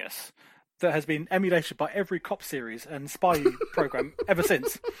genius that has been emulated by every cop series and spy program ever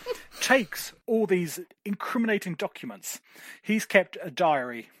since, takes all these incriminating documents. He's kept a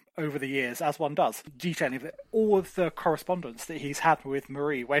diary over the years, as one does, detailing all of the correspondence that he's had with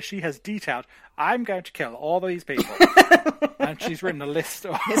Marie, where she has detailed, I'm going to kill all these people. And she's written a list.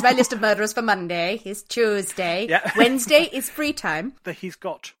 Here's my list of murderers for Monday. Here's Tuesday. Yeah. Wednesday is free time. That he's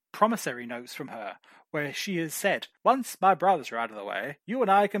got promissory notes from her, where she has said, once my brothers are out of the way, you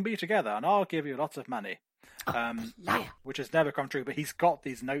and I can be together and I'll give you lots of money. Liar. Which has never come true, but he's got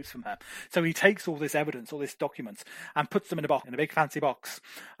these notes from her. So he takes all this evidence, all these documents, and puts them in a big fancy box,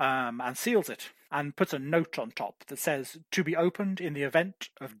 and seals it, and puts a note on top that says, to be opened in the event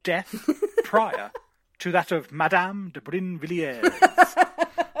of death prior to that of Madame de Brinvilliers.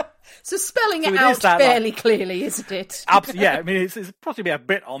 So spelling it out fairly clearly, isn't it? Absolutely, yeah. I mean, it's possibly a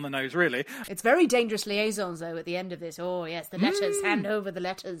bit on the nose, really. It's very dangerous liaisons, though, at the end of this. Oh, yes, the letters. Hand over the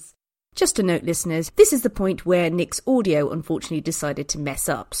letters. Just a note, listeners, this is the point where Nick's audio unfortunately decided to mess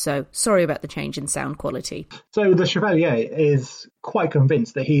up, so sorry about the change in sound quality. So the Chevalier is quite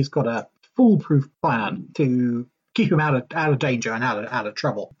convinced that he's got a foolproof plan to keep him out of danger and out of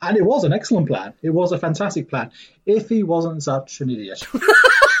trouble. And it was an excellent plan. It was a fantastic plan, if he wasn't such an idiot.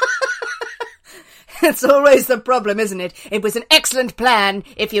 It's always the problem, isn't it? It was an excellent plan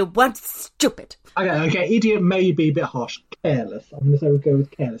if you weren't stupid. Okay, idiot may be a bit harsh. Careless. I'm going to say we'll go with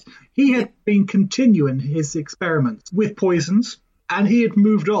careless. He had been continuing his experiments with poisons, and he had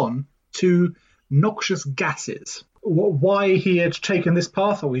moved on to noxious gases. Why he had taken this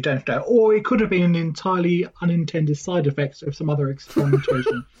path, we don't know. Or it could have been an entirely unintended side effect of some other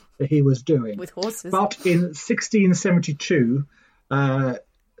experimentation that he was doing. With horses. But in 1672,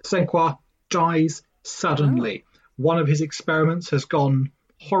 Aqua dies suddenly. One of his experiments has gone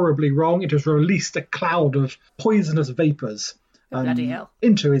horribly wrong. It has released a cloud of poisonous vapours bloody hell.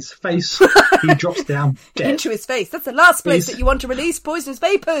 Into his face. He drops down dead. Into his face. That's the last place that you want to release poisonous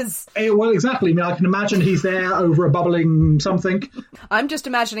vapours. Well, exactly. I mean, I can imagine he's there over a bubbling something. I'm just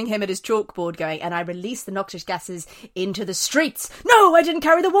imagining him at his chalkboard going, and I release the noxious gases into the streets. No, I didn't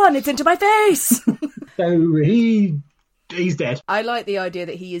carry the one. It's into my face. So he's dead. I like the idea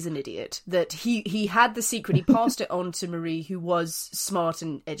that he is an idiot, that he had the secret, he passed it on to Marie, who was smart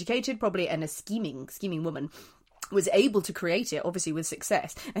and educated, probably, and a scheming woman, was able to create it, obviously with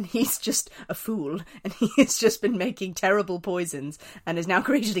success, and he's just a fool, and he has just been making terrible poisons, and has now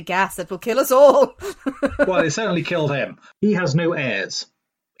created a gas that will kill us all. Well, it certainly killed him. He has no heirs.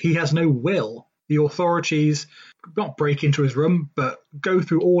 He has no will. The authorities not break into his room, but go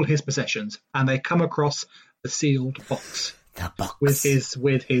through all his possessions, and they come across the sealed box. The box.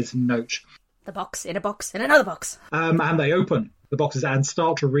 With his note. The box, in a box, in another box. And they open the boxes and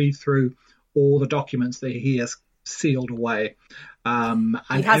start to read through all the documents that he has sealed away.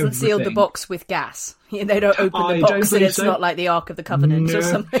 He hasn't sealed the box with gas. They don't open the box and it's not like the Ark of the Covenant or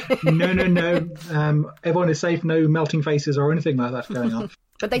something. No. Everyone is safe, no melting faces or anything like that going on.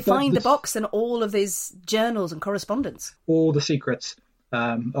 But they find the box and all of his journals and correspondence. All the secrets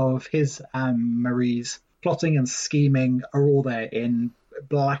of his and Marie's plotting and scheming are all there in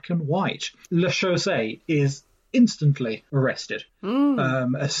black and white. Le Chaussee is instantly arrested.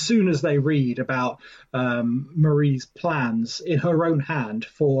 As soon as they read about Marie's plans in her own hand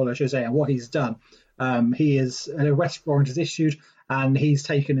for Le Chaussee and what he's done, an arrest warrant is issued and he's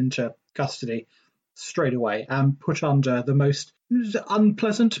taken into custody straight away and put under the most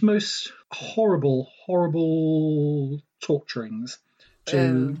unpleasant, most horrible torturings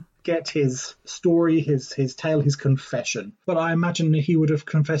to get his story, his tale, his confession. But I imagine he would have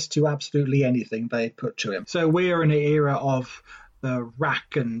confessed to absolutely anything they put to him. So we're in an era of the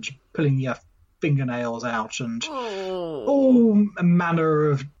rack and pulling your fingernails out and all manner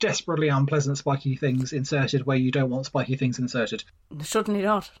of desperately unpleasant spiky things inserted where you don't want spiky things inserted. Certainly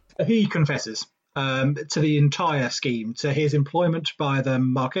not. He confesses to the entire scheme, to his employment by the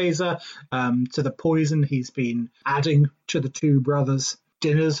Marquise, to the poison he's been adding to the two brothers'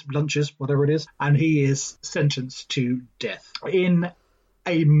 dinners, lunches, whatever it is, and he is sentenced to death in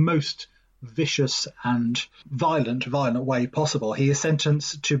a most vicious and violent way possible. He is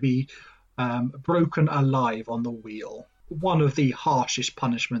sentenced to be broken alive on the wheel. One of the harshest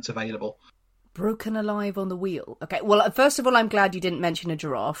punishments available. Broken alive on the wheel. Okay, well, first of all, I'm glad you didn't mention a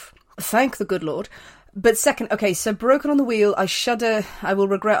giraffe. Thank the good Lord. But second, okay, so broken on the wheel, I shudder. I will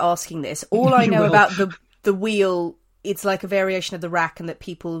regret asking this. All I know about the wheel, it's like a variation of the rack, and that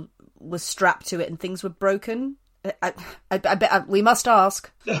people were strapped to it and things were broken. I bet we must ask.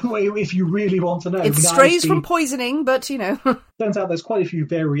 If you really want to know. It strays from poisoning, but, you know. Turns out there's quite a few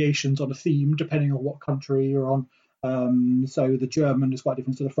variations on a theme, depending on what country you're on. So the German is quite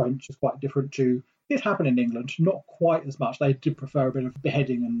different to the French, is quite different to... It happened in England, not quite as much. They did prefer a bit of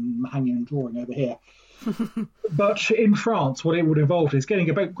beheading and hanging and drawing over here. But in France, what it would involve is getting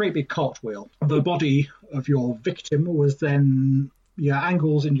a great big cartwheel. The body of your victim was then your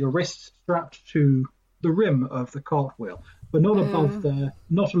ankles and your wrists strapped to the rim of the cartwheel, but not above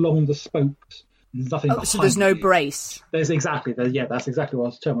not along the spokes. Nothing behind so there's no you. brace. That's exactly what I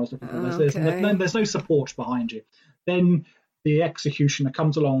was looking for. There's no support behind you. Then the executioner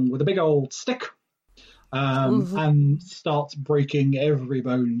comes along with a big old stick and starts breaking every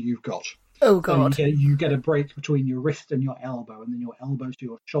bone you've got. Oh, God. So you get a break between your wrist and your elbow, and then your elbow to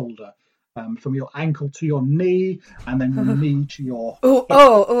your shoulder, from your ankle to your knee, and then your knee to your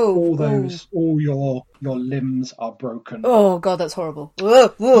all your limbs are broken. Oh, God, that's horrible.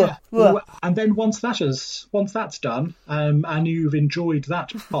 And then once that's done, and you've enjoyed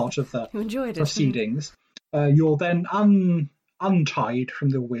that part of the proceedings, you're then untied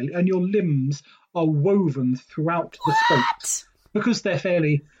from the wheel, and your limbs are woven throughout the spokes because they're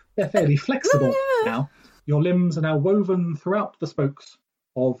fairly flexible now. Your limbs are now woven throughout the spokes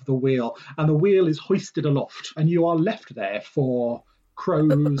of the wheel, and the wheel is hoisted aloft, and you are left there for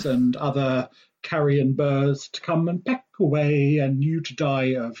crows and other carrion birds to come and peck away, and you to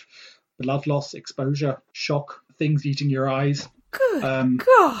die of blood loss, exposure, shock, things eating your eyes. Good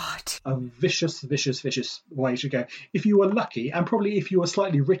God. A vicious way to go. If you were lucky, and probably if you were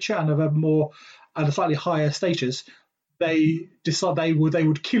slightly richer and of a slightly higher status, they decide they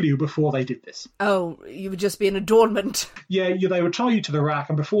would kill you before they did this. Oh, you would just be an adornment. Yeah, they would tie you to the rack,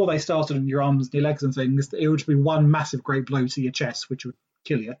 and before they started on your arms and your legs and things, it would be one massive great blow to your chest, which would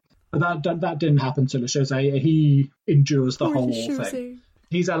kill you. But that didn't happen to Le Chaussee. He endures the whole thing.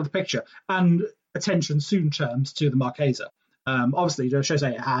 He's out of the picture. And attention soon turns to the Marquise. Obviously, Le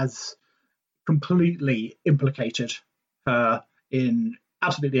Chaussee has completely implicated her in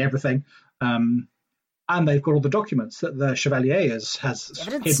absolutely everything. And they've got all the documents that the Chevalier has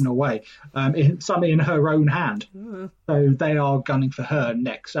hidden away, some in her own hand. So they are gunning for her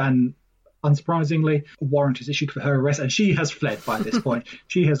next. And unsurprisingly, a warrant is issued for her arrest, and she has fled by this point.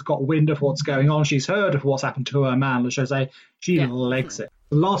 She has got wind of what's going on. She's heard of what's happened to her man, Le Chaussee. She legs it.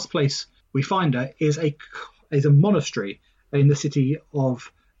 The last place we find her is a monastery in the city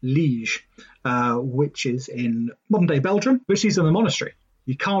of Liege, which is in modern-day Belgium, but she's in the monastery.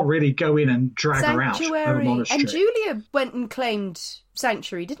 You can't really go in and drag her out of a monastery. And Julia went and claimed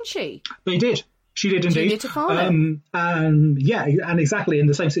sanctuary, didn't she? They did. She did indeed. Julia Tofana. And exactly in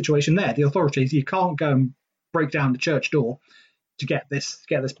the same situation there. The authorities, you can't go and break down the church door to get this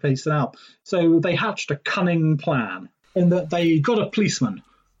place out. So they hatched a cunning plan in that they got a policeman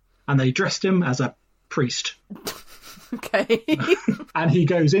and they dressed him as a priest. Okay. And he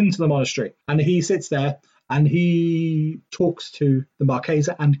goes into the monastery and he sits there and he talks to the Marquise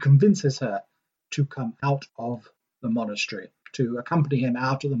and convinces her to come out of the monastery, to accompany him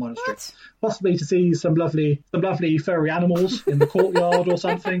out of the monastery. What? Possibly to see some lovely furry animals in the courtyard or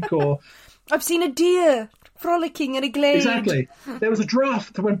something. Or I've seen a deer frolicking in a glade. Exactly. There was a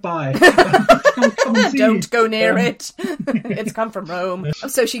giraffe that went by. Come and see. Don't go near it. It's come from Rome.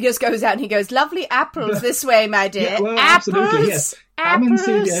 So she just goes out and he goes, lovely apples this way, my dear. Yeah, well, apples. absolutely, yes. Come and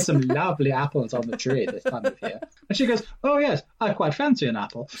see, Apples. there's some lovely apples on the tree this time of year. And she goes, oh yes, I quite fancy an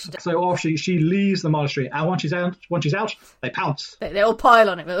apple. So off she leaves the monastery, and once she's out, they pounce. They all pile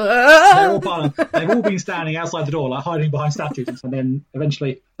on him. They've all been standing outside the door, like hiding behind statues, and then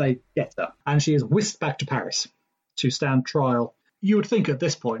eventually they get her. And she is whisked back to Paris to stand trial. You would think at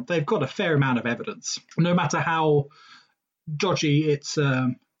this point they've got a fair amount of evidence. No matter how dodgy its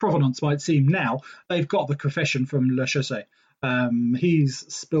provenance might seem now, they've got the confession from Le Chaussee. He's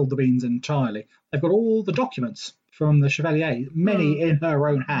spilled the beans entirely. They've got all the documents from the Chevalier, many in her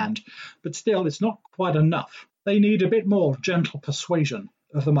own hand, but still it's not quite enough. They need a bit more gentle persuasion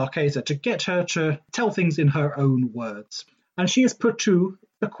of the Marquise to get her to tell things in her own words. And she is put to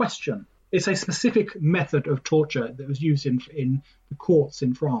the question. It's a specific method of torture that was used in the courts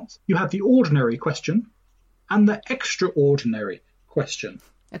in France. You have the ordinary question and the extraordinary question.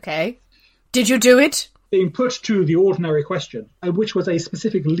 Okay. Did you do it? Being put to the ordinary question, which was a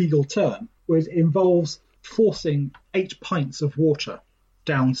specific legal term, which involves forcing 8 pints of water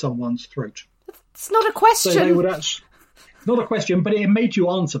down someone's throat. It's not a question. So they would actually... Not a question, but it made you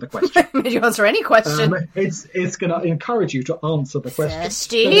answer the question. It made you answer any question. It's going to encourage you to answer the question.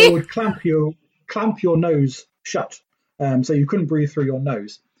 Thirsty? So they would clamp your nose shut, so you couldn't breathe through your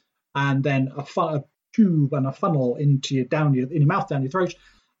nose, and then a tube and a funnel in your mouth, down your throat,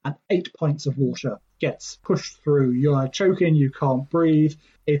 and 8 pints of water gets pushed through. You're choking, you can't breathe.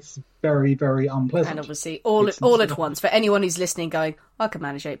 It's very, very unpleasant. And obviously, all at once. For anyone who's listening going, I can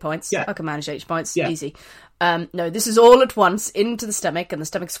manage 8 pints. Yeah. I can manage 8 pints. Yeah. Easy. No, this is all at once into the stomach, and the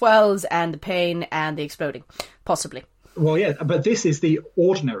stomach swells, and the pain, and the exploding. Possibly. Well, yeah, but this is the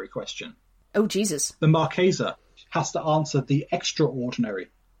ordinary question. Oh, Jesus. The Marquise has to answer the extraordinary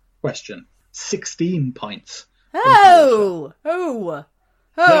question. 16 pints. Oh!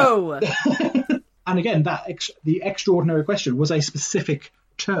 And again, the extraordinary question was a specific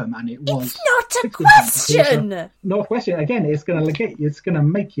term, and it was... It's not a question! Not a question. Again, it's going to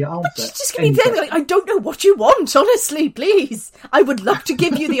make you answer. It's just going to be saying, I don't know what you want, honestly, please. I would love to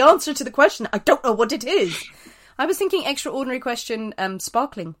give you the answer to the question. I don't know what it is. I was thinking extraordinary question,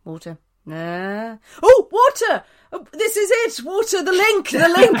 sparkling water. Oh, water! Oh, this is it! Water, the link!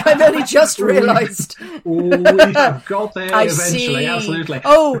 I've only just realised. We have got there eventually, see. Absolutely.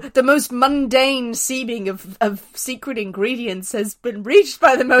 Oh, the most mundane seeming of secret ingredients has been reached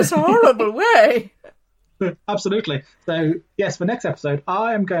by the most horrible way. Absolutely. So, yes, for next episode,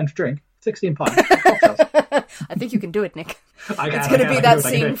 I am going to drink 16 pints of cocktails. I think you can do it, Nick. It's going to be that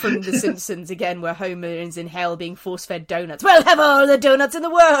scene from The Simpsons again where Homer is in hell being force-fed donuts. We'll have all the donuts in the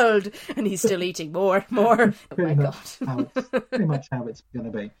world! And he's still eating more. Oh my God. Pretty much how it's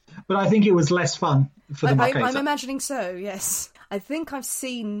going to be. But I think it was less fun for the Marquise. I'm imagining so, yes. I think I've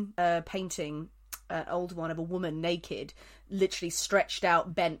seen a painting, an old one of a woman naked, literally stretched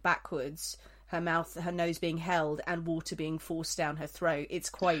out, bent backwards, her mouth, her nose being held, and water being forced down her throat. It's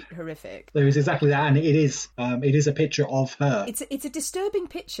quite horrific. There is exactly that, and it is a picture of her. It's a disturbing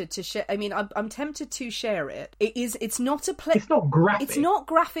picture to share. I mean, I'm tempted to share it. It's not It's not graphic. It's not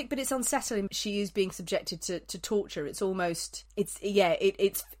graphic, but it's unsettling. She is being subjected to torture. It's almost.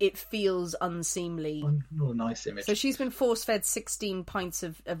 It feels unseemly. Not a nice image. So she's been force-fed 16 pints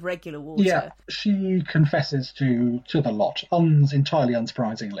of regular water. Yeah, she confesses to the lot, entirely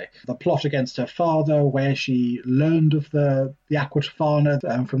unsurprisingly. The plot against her father, where she learned of the Aqua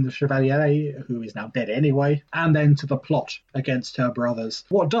Tofana from the Chevalier, who is now dead anyway, and then to the plot against her brothers.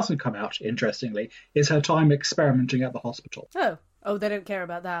 What doesn't come out, interestingly, is her time experimenting at the hospital. Oh, they don't care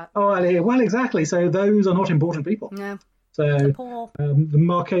about that. Oh, well, exactly. So those are not important people. No. So the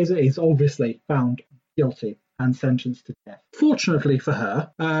Marquise is obviously found guilty and sentenced to death. Fortunately for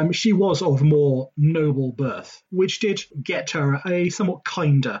her, she was of more noble birth, which did get her a somewhat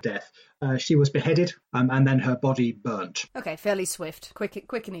kinder death. She was beheaded, and then her body burnt. Okay, fairly swift,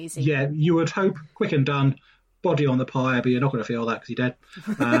 quick and easy. Yeah, you would hope, quick and done. Body on the pyre, but you're not going to feel that because you're dead.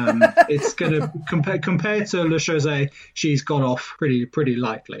 It's going to compared to Le Chaussee, she's gone off pretty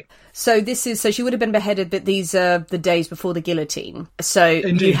lightly. So she would have been beheaded, but these are the days before the guillotine. So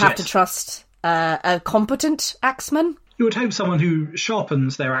Indeed, you have yes. to trust a competent axeman. You would hope someone who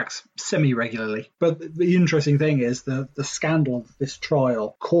sharpens their axe semi-regularly. But the interesting thing is the scandal this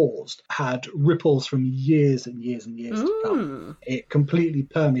trial caused had ripples from years and years and years to come. It completely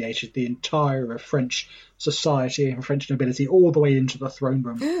permeated the entire French society and French nobility all the way into the throne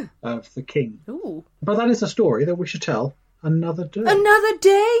room of the king. Ooh. But that is a story that we should tell another day. Another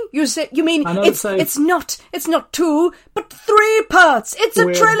day? You mean it's not 2, but 3 parts. It's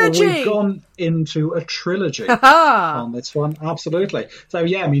a trilogy. We've gone into a trilogy on this one, absolutely. So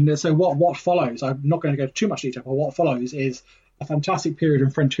yeah, I mean, so what follows? I'm not going to go into too much detail, but what follows is a fantastic period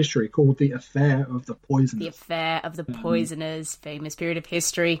in French history called the Affair of the Poisoners. The Affair of the Poisoners, famous period of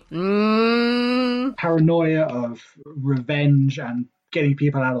history. Paranoia of revenge and getting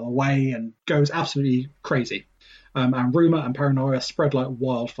people out of the way, and goes absolutely crazy. And rumour and paranoia spread like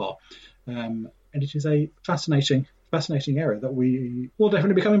wildfire. And it is a fascinating area that we will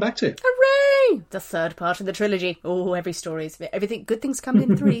definitely be coming back to. Hooray! The third part of the trilogy. Oh, everything, good things come in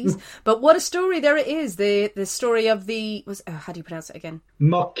 3s. But what a story there it is. The story of how do you pronounce it again?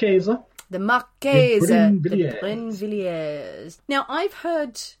 Marquise. The Marquise. The Brinvilliers. Now, I've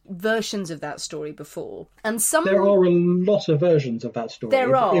heard versions of that story before. And there are a lot of versions of that story.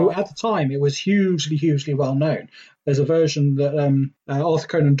 There are. At the time, it was hugely, hugely well known. There's a version that Arthur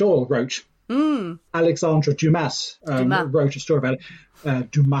Conan Doyle wrote Alexandre Dumas, wrote a story about it.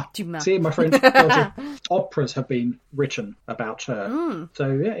 Dumas. See, my French operas have been written about her.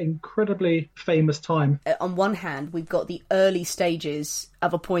 So, yeah, incredibly famous time. On one hand, we've got the early stages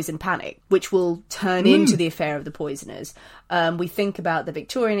of a poison panic, which will turn into the affair of the poisoners. We think about the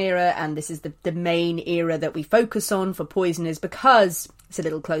Victorian era, and this is the main era that we focus on for poisoners because it's a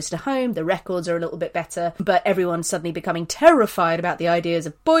little close to home, the records are a little bit better, but everyone's suddenly becoming terrified about the ideas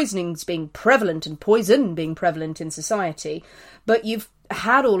of poisonings being prevalent and poison being prevalent in society. But you've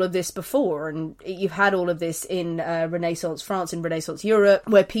had all of this before, and you've had all of this in Renaissance France and Renaissance Europe,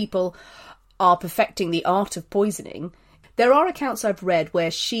 where people are perfecting the art of poisoning. There are accounts I've read where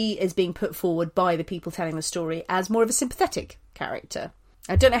she is being put forward by the people telling the story as more of a sympathetic character.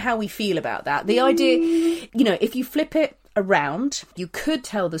 I don't know how we feel about that. The idea, if you flip it around, you could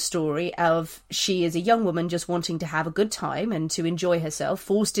tell the story of she is a young woman just wanting to have a good time and to enjoy herself,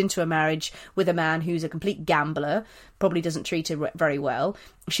 forced into a marriage with a man who's a complete gambler, probably doesn't treat her very well.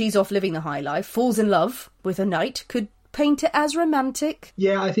 She's off living the high life, falls in love with a knight, could paint it as romantic.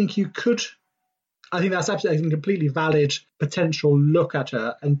 Yeah, I think you could. I think that's absolutely a completely valid potential look at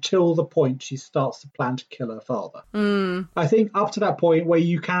her until the point she starts to plan to kill her father. I think up to that point where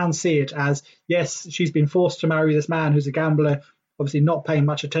you can see it as, yes, she's been forced to marry this man who's a gambler, obviously not paying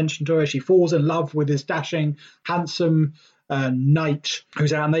much attention to her. She falls in love with this dashing, handsome knight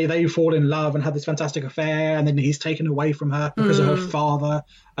who's out, and they fall in love and have this fantastic affair, and then he's taken away from her because of her father.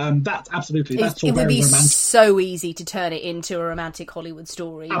 That's all it would be romantic. So easy to turn it into a romantic Hollywood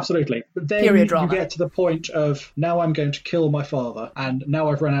story. Absolutely. But then you get to the point of, now I'm going to kill my father, and now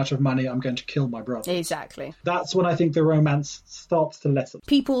I've run out of money, I'm going to kill my brother. Exactly. That's when I think the romance starts to lessen.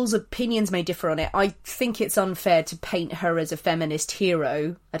 People's opinions may differ on it. I think it's unfair to paint her as a feminist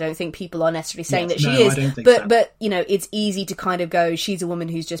hero. I don't think people are necessarily saying that she is. I don't think so. But it's easy to kind of go, she's a woman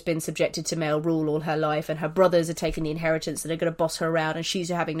who's just been subjected to male rule all her life, and her brothers are taking the inheritance and are going to boss her around, and she's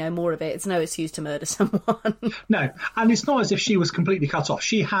having no more of it. It's no excuse to murder someone. No, and it's not as if she was completely cut off.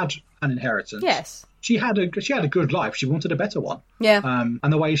 She had an inheritance. Yes. She had a good life. She wanted a better one. Yeah.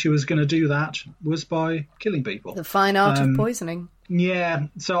 And the way she was going to do that was by killing people. The fine art of poisoning. Yeah.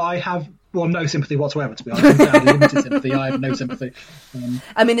 So I have, no sympathy whatsoever, to be honest. Limited sympathy. I have no sympathy.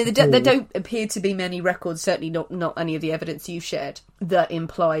 There don't appear to be many records, certainly not any of the evidence you've shared, that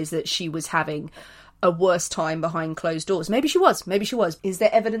implies that she was having a worse time behind closed doors. Maybe she was. Is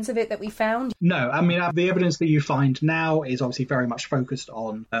there evidence of it that we found? No, the evidence that you find now is obviously very much focused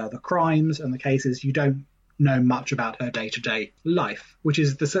on the crimes and the cases. You don't know much about her day-to-day life, which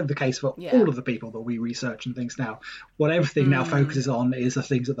is the case for all of the people that we research and things now. What everything now focuses on is the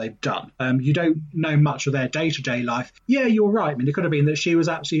things that they've done. You don't know much of their day-to-day life. Yeah, you're right. It could have been that she was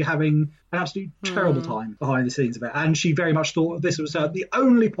actually having an absolute terrible time behind the scenes of it, and she very much thought this was the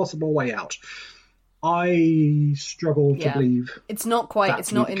only possible way out. I struggle to believe it's not quite.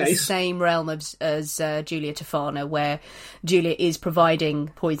 It's not in the case. Same realm as Julia Tofana, where Julia is providing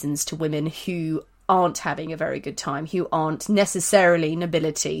poisons to women who aren't having a very good time, who aren't necessarily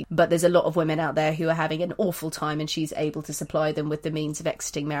nobility, but there's a lot of women out there who are having an awful time, and she's able to supply them with the means of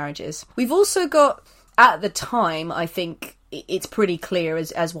exiting marriages. We've also got, at the time, I think it's pretty clear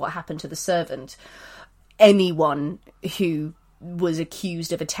as what happened to the servant. Anyone who was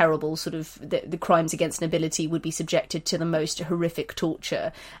accused of a terrible sort of the crimes against nobility would be subjected to the most horrific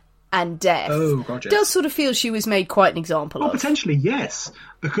torture and death. Oh, God, yes. Does sort of feel she was made quite an example of. Potentially, yes.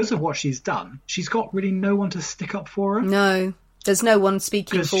 Because of what she's done, she's got really no one to stick up for her. No. There's no one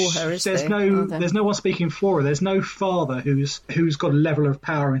speaking for her, is there? There's no one speaking for her. There's no father who's got a level of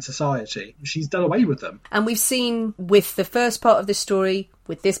power in society. She's done away with them. And we've seen with the first part of the story,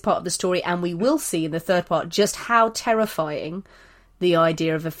 with this part of the story, and we will see in the third part just how terrifying the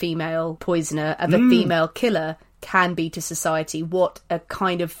idea of a female poisoner, of a female killer, can be to society, what a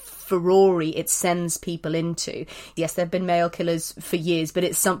kind of furore it sends people into. Yes, there have been male killers for years, but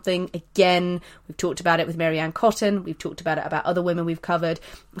it's something, again, we've talked about it with Mary Ann Cotton, we've talked about it about other women we've covered,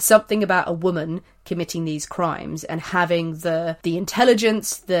 something about a woman committing these crimes and having the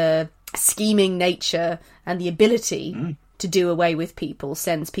intelligence, the scheming nature, and the ability to do away with people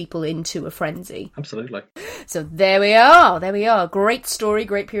sends people into a frenzy. Absolutely. So there we are. Great story,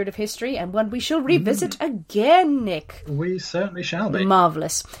 great period of history, and one we shall revisit again, Nick. We certainly shall be.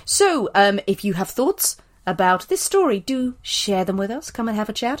 Marvellous. So, if you have thoughts about this story, do share them with us. Come and have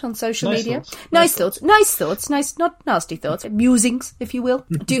a chat on social media. Nice Thoughts, not nasty thoughts, musings, if you will.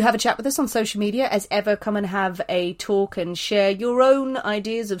 Do have a chat with us on social media. As ever, come and have a talk and share your own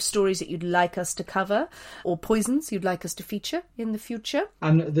ideas of stories that you'd like us to cover or poisons you'd like us to feature in the future.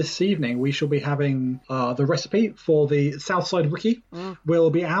 And this evening we shall be having the recipe for the Southside Wiki will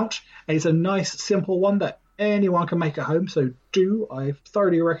be out. It's a nice, simple one that anyone can make at home, so I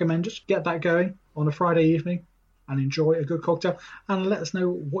thoroughly recommend it. Get that going on a Friday evening and enjoy a good cocktail, and let us know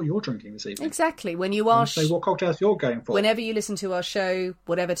what you're drinking this evening. Exactly. When you are... say what cocktails you're going for. Whenever you listen to our show,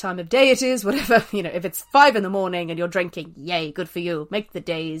 whatever time of day it is, whatever, if it's 5 a.m. and you're drinking, yay, good for you. Make the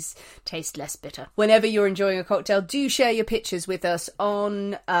days taste less bitter. Whenever you're enjoying a cocktail, do share your pictures with us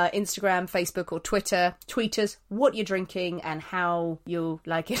on Instagram, Facebook or Twitter. Tweet us what you're drinking and how you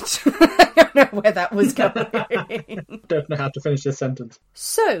like it. I don't know where that was going. Don't know how to finish this sentence.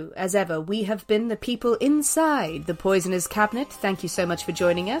 So, as ever, we have been the people inside the Poisoner's Cabinet. Thank you so much for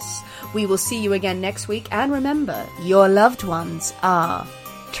joining us. We will see you again next week. And remember, your loved ones are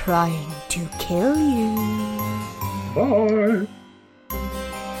trying to kill you. Bye.